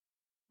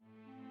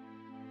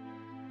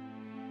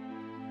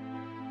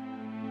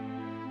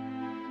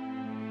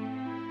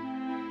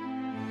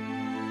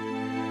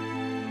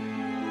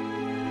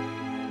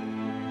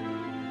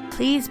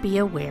Please be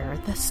aware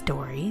the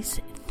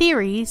stories,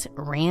 theories,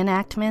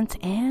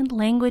 reenactments, and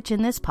language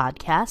in this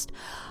podcast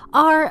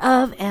are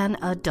of an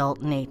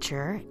adult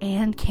nature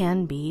and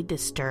can be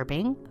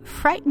disturbing,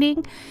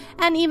 frightening,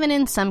 and even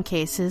in some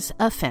cases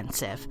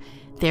offensive.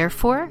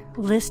 Therefore,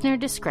 listener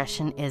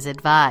discretion is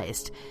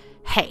advised.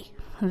 Hey,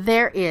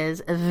 there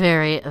is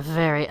very,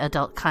 very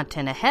adult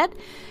content ahead,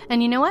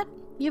 and you know what?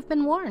 You've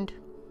been warned.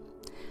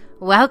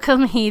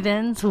 Welcome,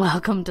 heathens.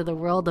 Welcome to the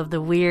world of the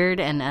weird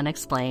and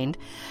unexplained.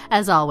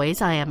 As always,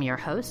 I am your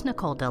host,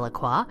 Nicole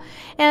Delacroix,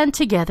 and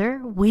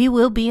together we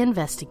will be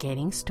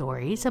investigating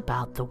stories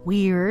about the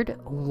weird,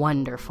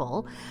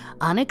 wonderful,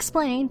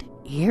 unexplained,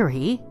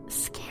 eerie,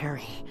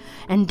 scary,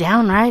 and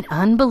downright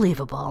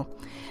unbelievable.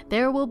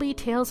 There will be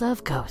tales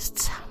of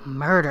ghosts,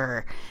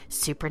 murder,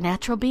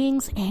 supernatural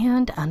beings,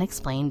 and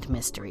unexplained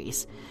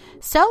mysteries.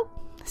 So,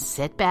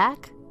 sit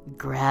back,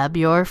 grab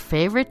your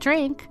favorite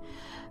drink,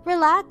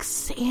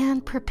 relax,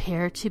 and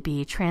prepare to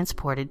be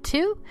transported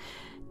to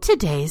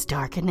today's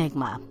Dark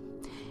Enigma.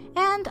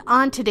 And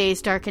on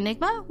today's Dark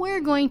Enigma, we're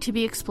going to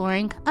be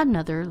exploring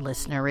another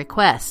listener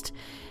request.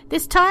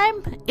 This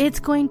time,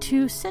 it's going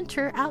to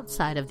center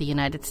outside of the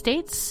United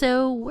States,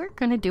 so we're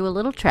going to do a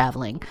little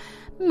traveling,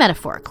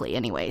 metaphorically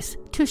anyways,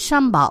 to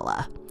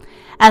Shambhala.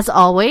 As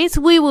always,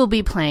 we will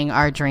be playing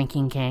our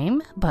drinking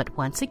game, but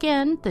once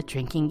again, the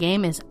drinking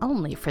game is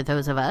only for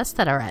those of us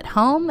that are at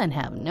home and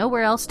have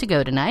nowhere else to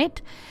go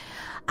tonight.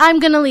 I'm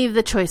going to leave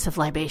the choice of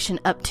libation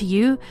up to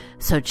you,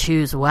 so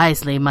choose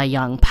wisely, my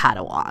young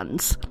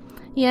Padawans.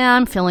 Yeah,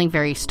 I'm feeling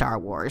very Star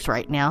Wars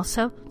right now,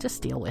 so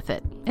just deal with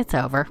it. It's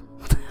over.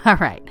 All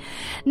right.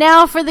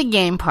 Now for the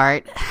game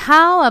part.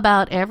 How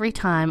about every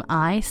time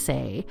I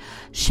say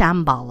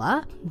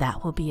Shambhala,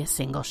 that will be a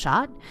single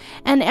shot,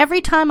 and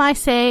every time I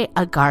say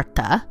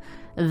Agartha,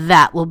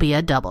 that will be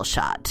a double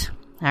shot.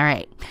 All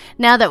right.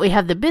 Now that we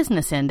have the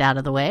business end out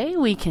of the way,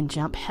 we can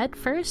jump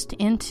headfirst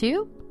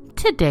into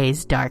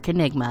today's Dark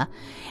Enigma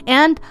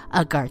and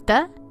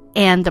Agartha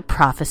and the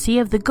prophecy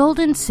of the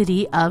golden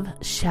city of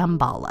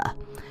Shambhala.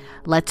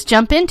 Let's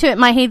jump into it,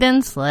 my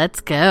heathens. Let's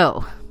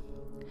go.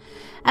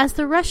 As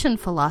the Russian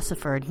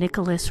philosopher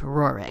Nicholas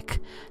Roerich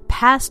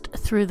passed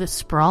through the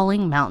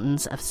sprawling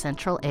mountains of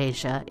Central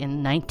Asia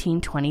in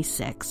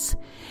 1926,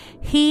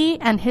 he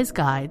and his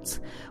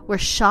guides were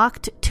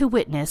shocked to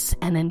witness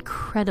an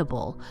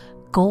incredible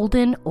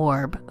golden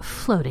orb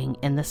floating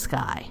in the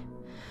sky.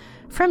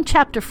 From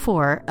Chapter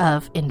 4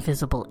 of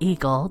Invisible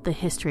Eagle, The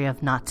History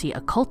of Nazi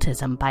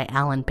Occultism by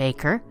Alan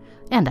Baker,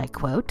 and I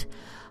quote,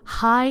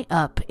 "High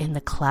up in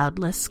the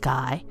cloudless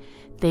sky,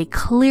 they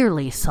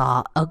clearly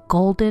saw a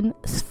golden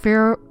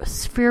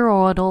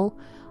spheroidal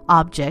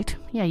object,"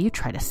 yeah, you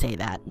try to say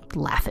that,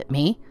 laugh at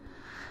me,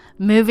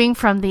 "moving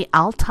from the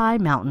Altai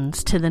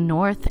Mountains to the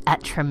north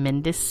at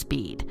tremendous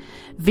speed.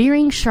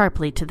 Veering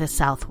sharply to the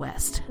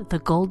southwest, the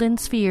golden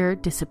sphere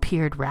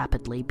disappeared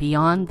rapidly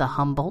beyond the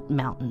Humboldt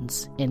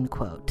Mountains," end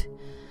quote.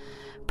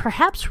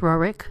 Perhaps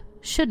Roerich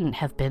shouldn't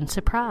have been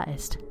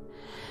surprised.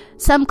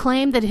 Some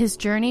claim that his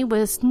journey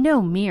was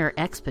no mere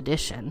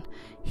expedition.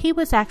 He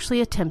was actually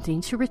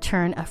attempting to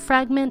return a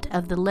fragment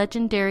of the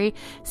legendary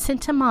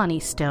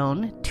Cintamani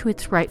stone to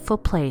its rightful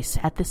place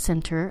at the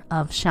center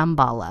of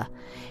Shambhala,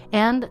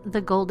 and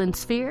the golden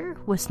sphere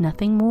was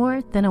nothing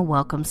more than a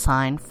welcome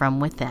sign from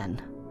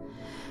within.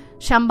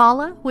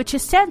 Shambhala, which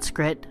is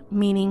Sanskrit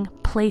meaning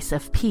place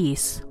of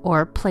peace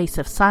or place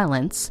of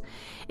silence,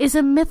 is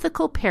a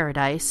mythical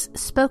paradise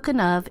spoken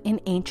of in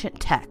ancient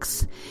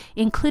texts,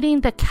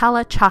 including the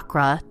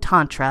Kalachakra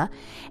Tantra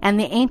and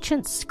the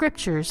ancient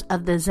scriptures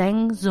of the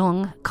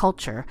Zhangzhung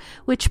culture,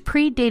 which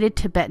predated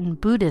Tibetan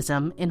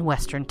Buddhism in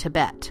Western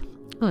Tibet.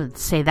 Ooh,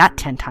 say that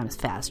 10 times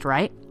fast,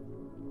 right?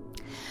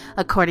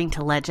 According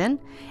to legend,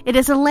 it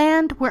is a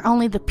land where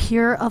only the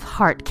pure of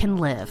heart can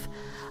live,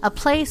 a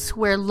place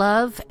where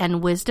love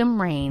and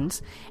wisdom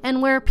reigns,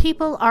 and where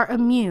people are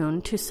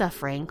immune to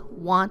suffering,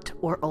 want,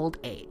 or old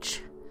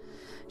age.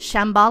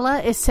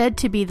 Shambhala is said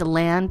to be the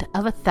land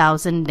of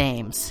 1,000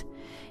 names.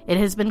 It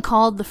has been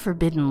called the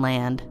Forbidden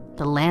Land,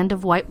 the Land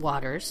of White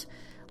Waters,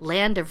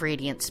 Land of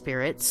Radiant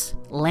Spirits,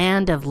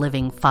 Land of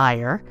Living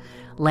Fire,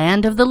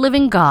 Land of the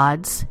Living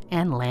Gods,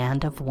 and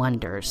Land of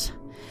Wonders.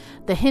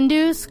 The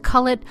Hindus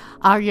call it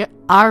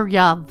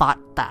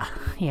Aryavata.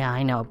 Yeah,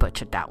 I know I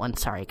butchered that one.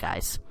 Sorry,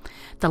 guys.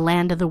 The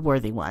Land of the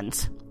Worthy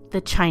Ones. The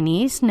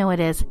Chinese know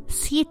it as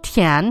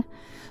Xitian,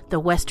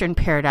 the Western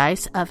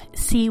Paradise of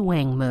Si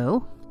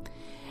Wangmu.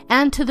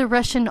 And to the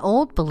Russian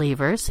Old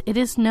Believers, it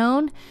is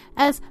known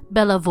as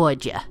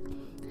Belavoidya.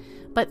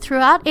 But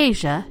throughout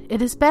Asia, it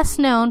is best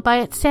known by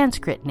its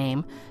Sanskrit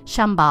name,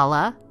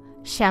 Shambhala,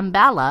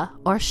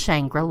 or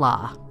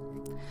Shangri-La.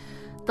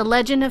 The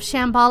legend of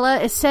Shambhala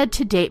is said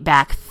to date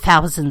back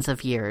thousands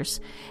of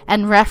years,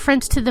 and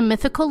reference to the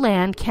mythical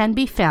land can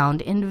be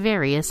found in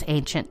various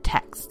ancient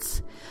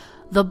texts.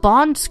 The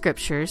Bond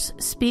scriptures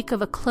speak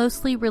of a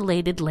closely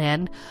related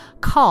land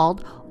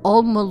called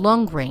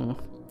Olmulungring.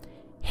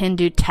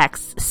 Hindu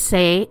texts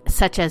say,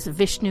 such as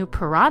Vishnu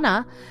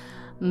Purana,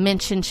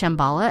 mention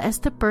Shambhala as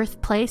the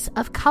birthplace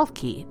of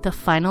Kalki, the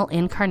final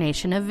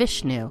incarnation of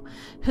Vishnu,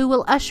 who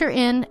will usher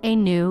in a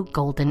new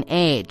golden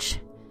age.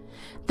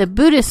 The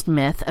Buddhist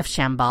myth of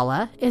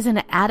Shambhala is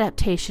an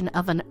adaptation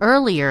of an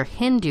earlier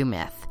Hindu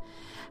myth.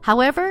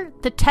 However,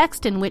 the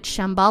text in which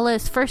Shambhala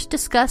is first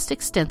discussed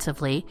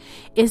extensively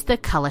is the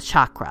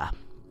Kalachakra.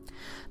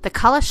 The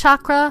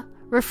Kalachakra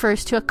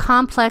refers to a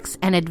complex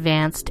and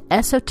advanced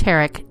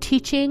esoteric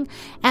teaching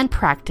and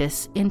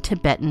practice in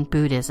Tibetan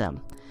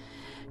Buddhism.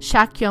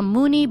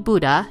 Shakyamuni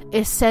Buddha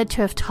is said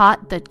to have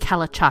taught the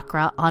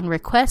Kalachakra on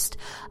request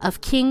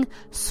of King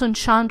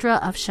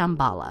Sunchandra of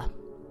Shambhala.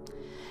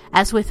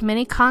 As with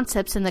many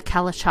concepts in the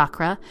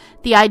Kalachakra,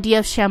 the idea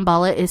of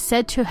Shambhala is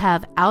said to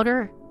have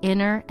outer,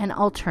 inner, and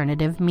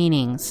alternative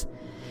meanings.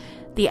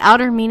 The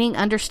outer meaning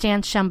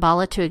understands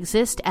Shambhala to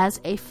exist as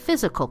a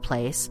physical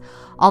place,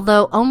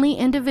 although only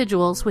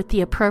individuals with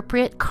the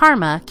appropriate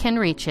karma can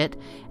reach it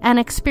and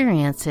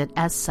experience it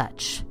as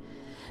such.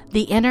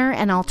 The inner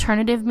and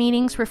alternative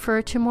meanings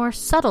refer to more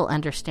subtle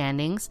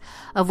understandings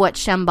of what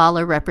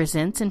Shambhala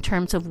represents in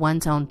terms of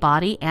one's own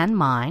body and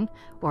mind,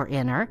 or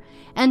inner,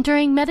 and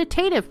during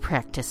meditative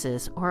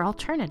practices, or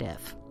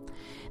alternative.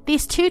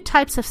 These two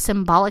types of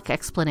symbolic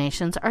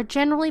explanations are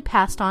generally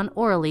passed on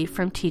orally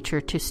from teacher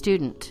to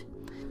student.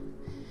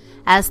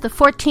 As the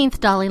 14th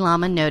Dalai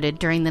Lama noted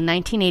during the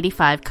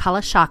 1985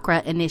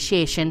 Kalachakra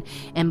initiation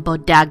in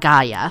Bodh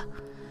Gaya,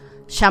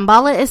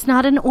 Shambhala is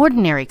not an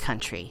ordinary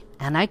country,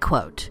 and I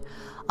quote,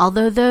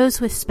 "Although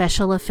those with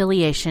special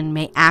affiliation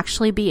may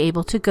actually be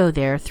able to go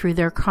there through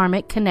their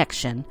karmic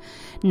connection,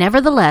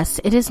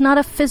 nevertheless it is not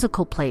a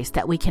physical place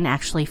that we can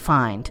actually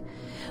find.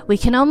 We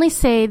can only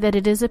say that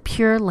it is a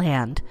pure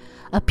land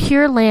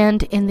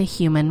in the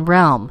human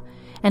realm,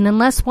 and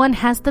unless one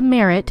has the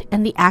merit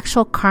and the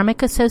actual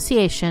karmic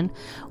association,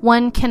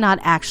 one cannot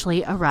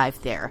actually arrive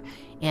there."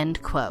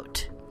 End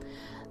quote.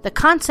 The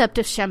concept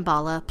of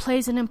Shambhala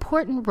plays an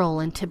important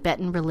role in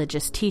Tibetan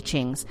religious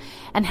teachings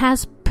and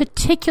has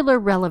particular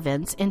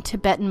relevance in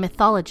Tibetan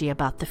mythology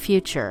about the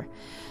future.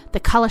 The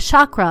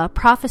Kalachakra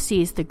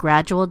prophesies the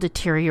gradual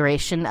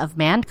deterioration of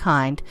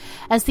mankind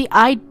as the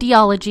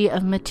ideology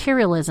of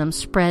materialism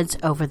spreads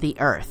over the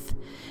earth.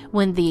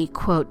 When the,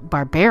 quote,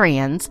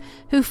 barbarians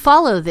who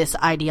follow this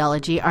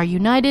ideology are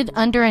united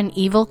under an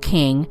evil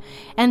king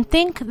and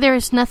think there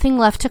is nothing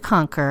left to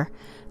conquer,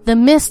 the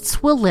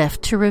mists will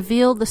lift to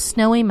reveal the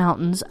snowy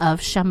mountains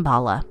of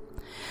Shambhala.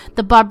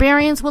 The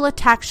barbarians will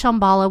attack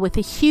Shambhala with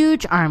a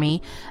huge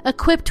army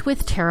equipped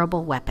with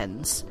terrible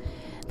weapons.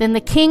 Then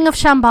the king of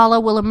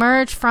Shambhala will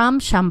emerge from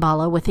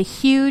Shambhala with a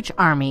huge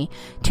army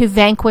to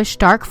vanquish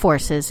dark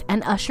forces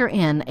and usher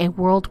in a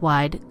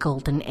worldwide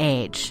golden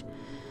age.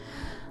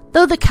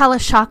 Though the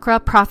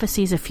Kalachakra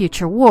prophesies a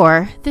future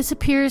war, this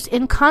appears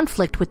in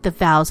conflict with the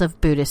vows of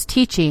Buddhist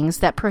teachings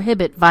that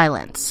prohibit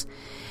violence.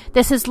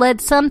 This has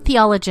led some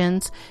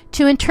theologians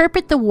to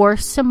interpret the war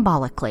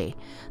symbolically.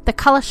 The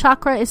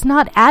Kalachakra is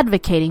not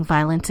advocating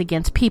violence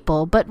against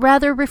people, but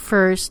rather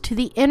refers to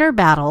the inner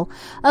battle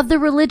of the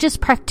religious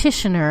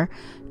practitioner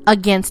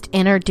against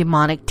inner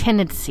demonic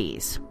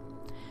tendencies.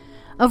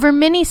 Over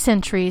many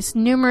centuries,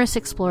 numerous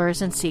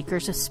explorers and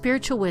seekers of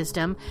spiritual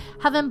wisdom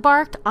have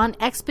embarked on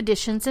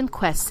expeditions and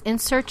quests in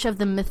search of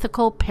the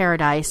mythical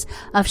paradise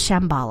of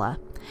Shambhala.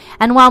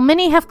 And while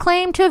many have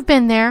claimed to have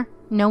been there,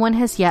 no one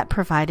has yet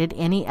provided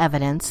any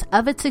evidence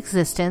of its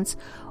existence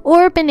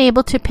or been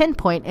able to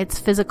pinpoint its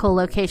physical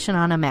location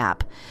on a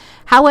map.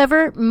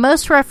 However,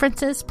 most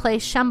references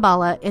place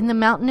Shambhala in the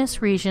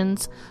mountainous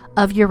regions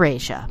of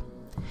Eurasia.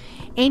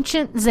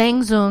 Ancient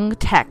Zhangzhung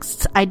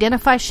texts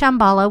identify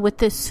Shambhala with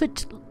the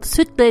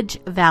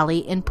Sutlej Valley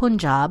in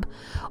Punjab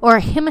or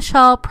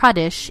Himachal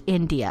Pradesh,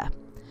 India.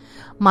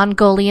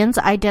 Mongolians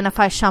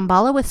identify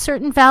Shambhala with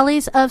certain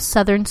valleys of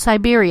southern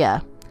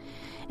Siberia.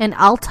 In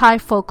Altai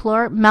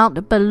folklore,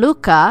 Mount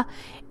Belukha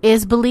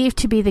is believed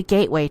to be the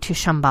gateway to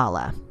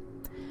Shambhala.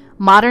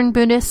 Modern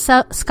Buddhist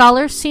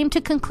scholars seem to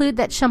conclude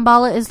that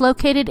Shambhala is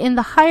located in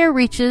the higher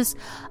reaches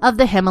of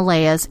the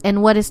Himalayas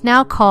in what is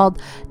now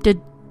called the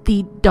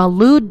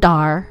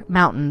Daludar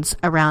Mountains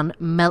around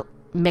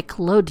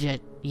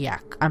Miklojek.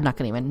 I'm not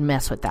going to even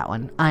mess with that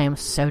one. I am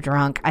so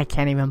drunk, I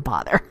can't even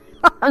bother.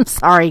 I'm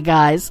sorry,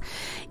 guys.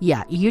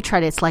 Yeah, you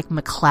tried it. It's like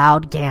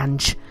McLeod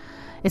Ganj.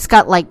 It's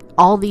got like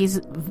all these,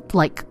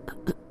 like,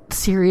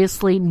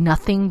 seriously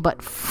nothing but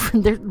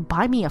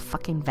buy me a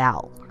fucking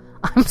vowel.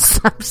 I'm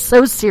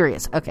so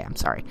serious. Okay, I'm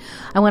sorry.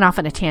 I went off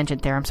on a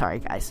tangent there. I'm sorry,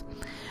 guys.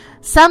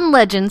 Some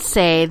legends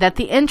say that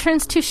the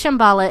entrance to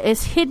Shambhala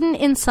is hidden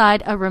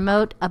inside a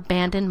remote,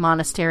 abandoned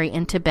monastery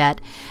in Tibet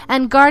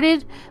and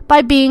guarded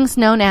by beings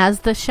known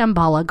as the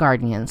Shambhala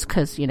Guardians.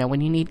 Because, you know,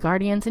 when you need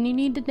guardians and you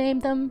need to name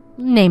them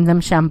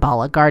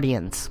Shambhala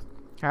Guardians.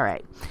 All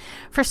right.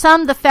 For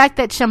some, the fact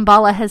that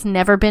Shambhala has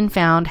never been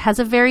found has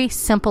a very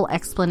simple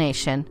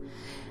explanation.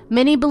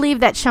 Many believe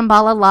that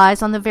Shambhala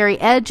lies on the very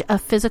edge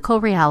of physical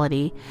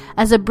reality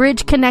as a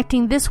bridge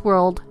connecting this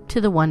world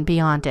to the one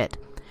beyond it.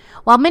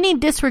 While many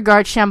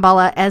disregard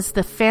Shambhala as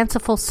the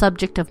fanciful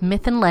subject of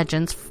myth and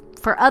legends,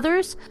 for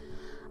others,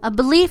 A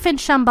belief in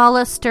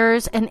Shambhala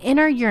stirs an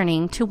inner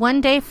yearning to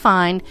one day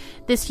find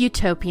this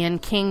utopian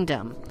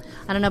kingdom.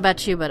 I don't know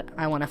about you, but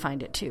I want to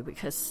find it too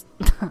because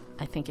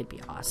I think it'd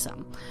be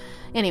awesome.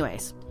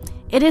 Anyways,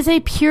 it is a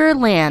pure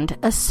land,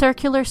 a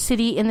circular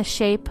city in the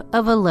shape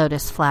of a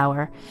lotus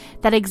flower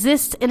that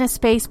exists in a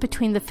space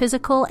between the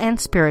physical and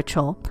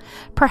spiritual,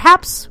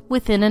 perhaps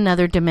within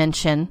another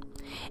dimension.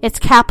 Its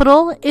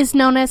capital is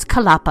known as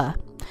Kalapa,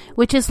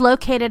 which is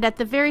located at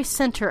the very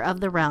center of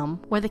the realm,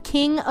 where the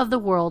king of the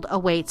world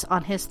awaits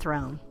on his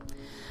throne.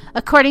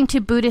 According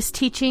to Buddhist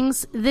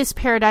teachings, this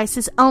paradise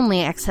is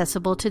only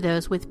accessible to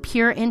those with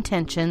pure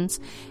intentions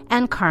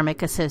and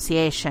karmic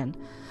association.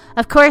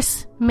 Of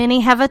course,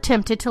 many have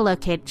attempted to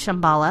locate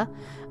Shambhala.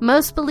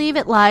 Most believe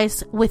it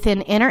lies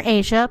within Inner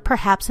Asia,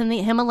 perhaps in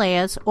the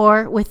Himalayas,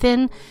 or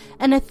within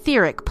an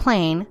etheric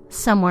plane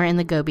somewhere in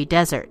the Gobi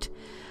Desert.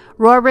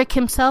 Roerich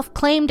himself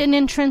claimed an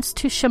entrance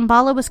to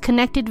Shambhala was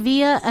connected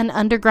via an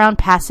underground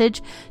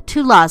passage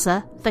to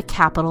Lhasa, the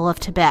capital of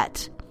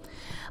Tibet.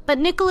 But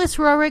Nicholas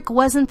Roerich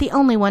wasn't the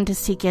only one to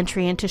seek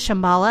entry into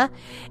Shambhala.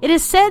 It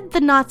is said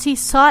the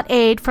Nazis sought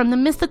aid from the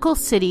mythical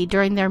city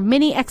during their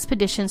many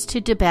expeditions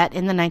to Tibet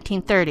in the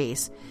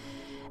 1930s.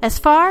 As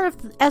far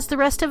as the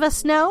rest of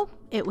us know,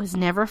 it was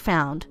never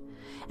found,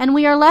 and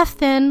we are left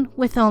then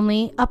with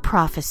only a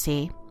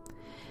prophecy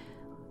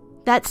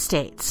that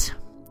states,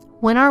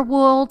 "When our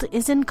world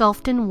is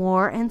engulfed in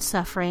war and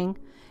suffering,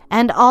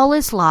 and all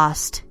is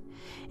lost,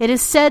 it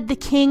is said the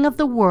King of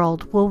the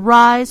world will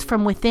rise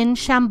from within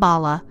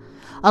Shambhala,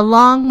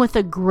 along with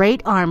a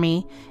great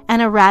army,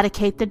 and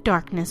eradicate the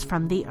darkness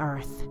from the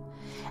earth.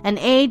 An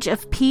age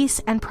of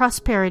peace and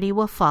prosperity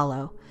will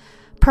follow.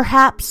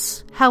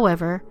 Perhaps,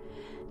 however,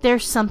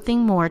 there's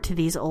something more to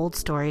these old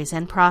stories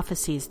and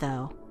prophecies,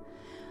 though."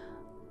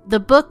 The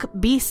book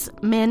Beasts,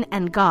 Men,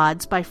 and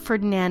Gods by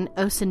Ferdinand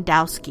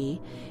Ossendowski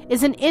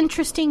is an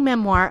interesting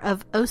memoir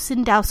of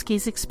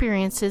Ossendowski's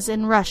experiences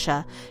in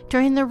Russia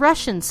during the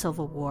Russian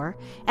Civil War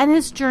and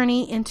his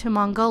journey into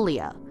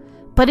Mongolia.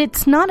 But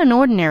it's not an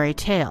ordinary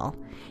tale.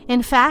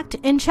 In fact,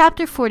 in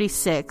chapter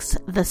 46,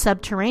 The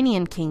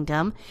Subterranean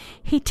Kingdom,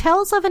 he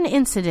tells of an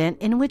incident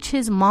in which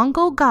his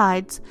Mongol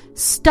guides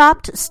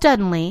stopped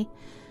suddenly,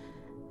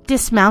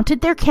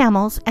 dismounted their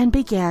camels, and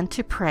began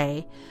to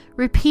pray,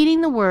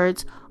 repeating the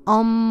words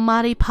Om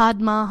Mani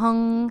Padma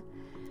Hung.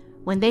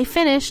 When they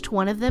finished,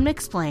 one of them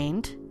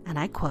explained, and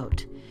I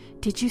quote,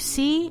 "Did you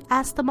see,"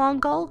 asked the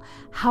Mongol,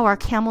 "how our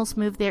camels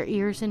moved their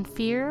ears in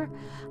fear?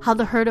 How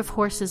the herd of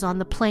horses on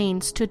the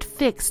plain stood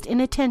fixed in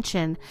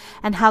attention,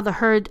 and how the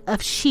herd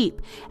of sheep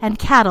and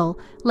cattle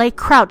lay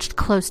crouched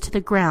close to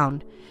the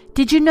ground?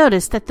 Did you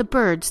notice that the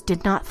birds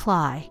did not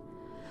fly?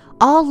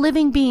 All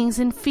living beings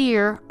in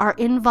fear are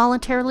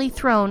involuntarily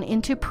thrown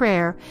into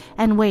prayer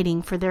and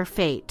waiting for their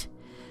fate.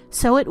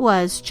 So it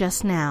was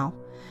just now.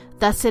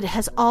 Thus it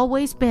has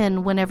always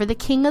been whenever the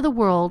King of the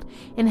world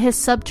in his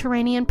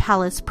subterranean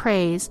palace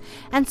prays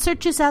and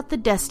searches out the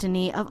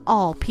destiny of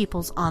all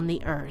peoples on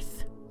the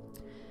earth."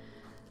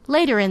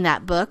 Later in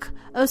that book,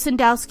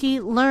 Ossendowski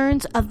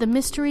learns of the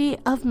mystery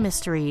of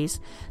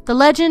mysteries, the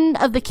legend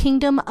of the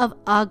kingdom of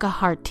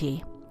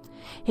Agaharti.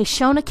 He's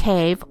shown a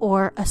cave,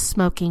 or a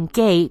smoking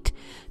gate,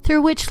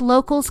 through which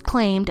locals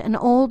claimed an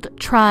old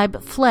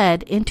tribe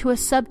fled into a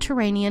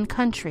subterranean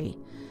country.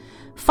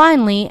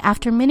 Finally,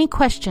 after many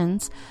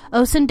questions,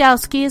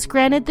 Ossendowski is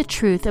granted the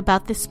truth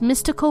about this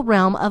mystical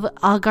realm of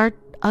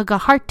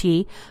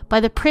Agaharti by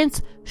the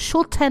Prince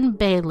Sultan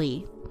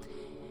Beyli.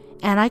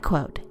 And I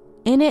quote,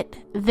 "In it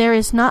there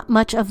is not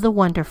much of the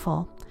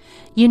wonderful.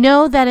 You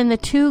know that in the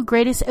two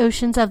greatest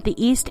oceans of the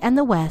East and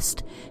the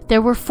West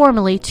there were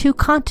formerly two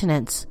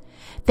continents.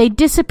 They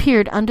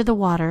disappeared under the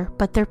water,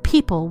 but their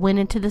people went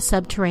into the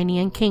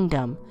subterranean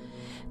kingdom.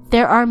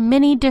 There are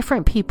many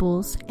different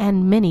peoples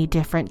and many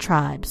different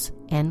tribes."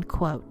 End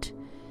quote.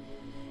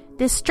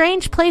 This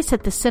strange place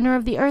at the center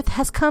of the earth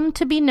has come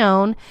to be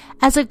known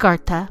as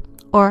Agartha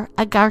or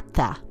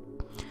Agartha.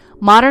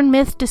 Modern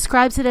myth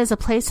describes it as a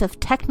place of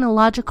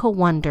technological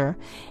wonder,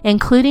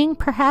 including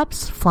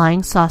perhaps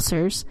flying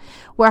saucers,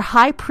 where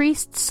high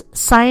priests,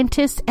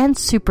 scientists, and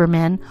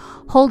supermen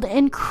hold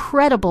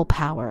incredible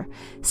power,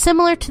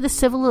 similar to the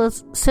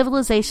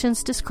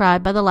civilizations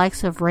described by the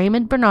likes of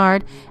Raymond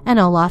Bernard and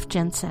Olaf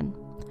Jensen.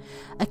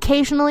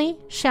 Occasionally,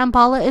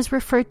 Shambhala is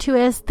referred to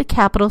as the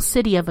capital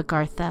city of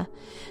Agartha,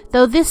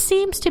 though this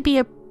seems to be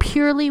a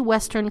purely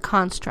Western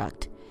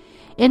construct.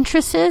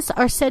 Entrances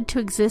are said to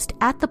exist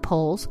at the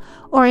poles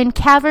or in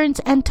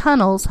caverns and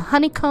tunnels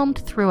honeycombed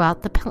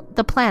throughout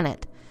the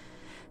planet.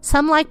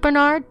 Some, like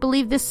Bernard,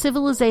 believe this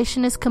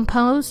civilization is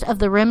composed of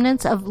the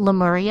remnants of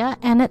Lemuria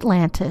and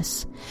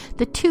Atlantis,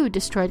 the two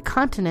destroyed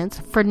continents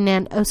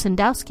Ferdinand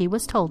Ossendowski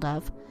was told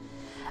of.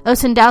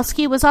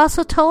 Ossendowski was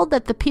also told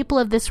that the people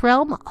of this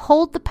realm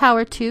hold the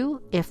power to,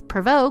 if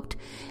provoked,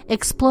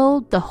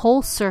 explode the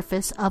whole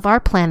surface of our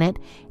planet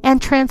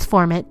and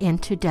transform it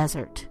into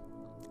desert.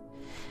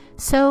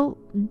 So,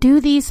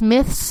 do these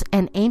myths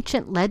and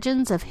ancient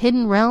legends of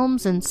hidden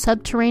realms and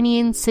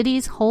subterranean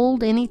cities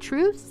hold any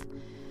truth?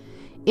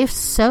 If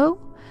so,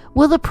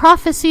 Will the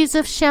prophecies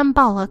of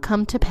Shambhala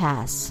come to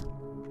pass?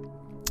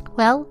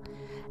 Well,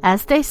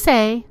 as they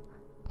say,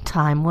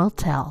 time will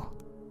tell.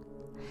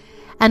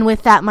 And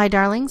with that, my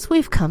darlings,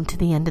 we've come to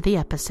the end of the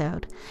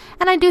episode.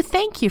 And I do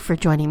thank you for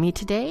joining me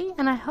today,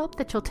 and I hope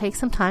that you'll take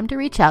some time to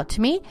reach out to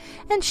me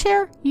and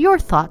share your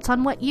thoughts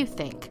on what you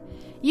think.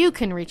 You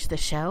can reach the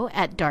show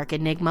at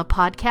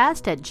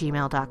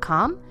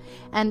darkenigmapodcast@gmail.com.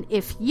 And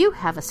if you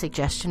have a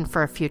suggestion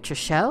for a future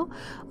show,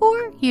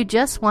 or you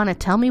just want to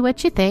tell me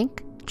what you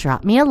think,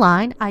 drop me a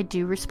line. I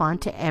do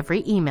respond to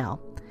every email.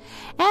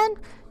 And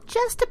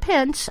just a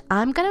pinch,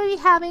 I'm going to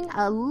be having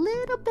a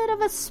little bit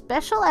of a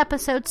special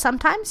episode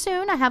sometime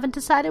soon. I haven't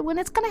decided when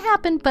it's going to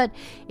happen, but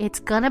it's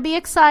going to be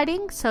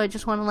exciting. So I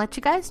just want to let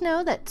you guys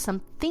know that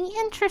something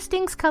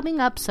interesting's coming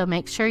up, so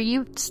make sure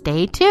you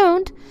stay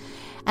tuned.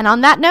 And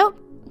on that note,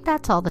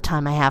 that's all the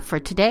time I have for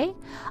today.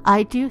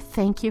 I do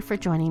thank you for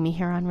joining me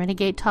here on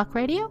Renegade Talk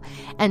Radio.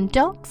 And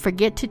don't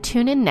forget to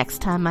tune in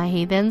next time, my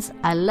heathens.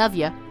 I love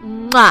you.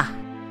 Mwah!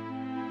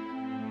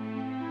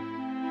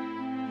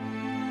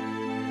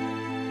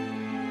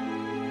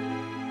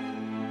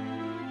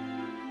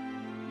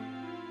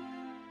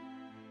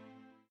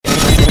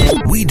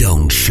 We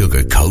don't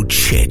sugarcoat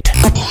shit.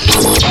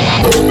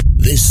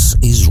 This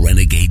is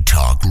Renegade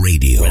Talk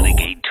Radio.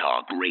 Renegade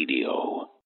Talk Radio.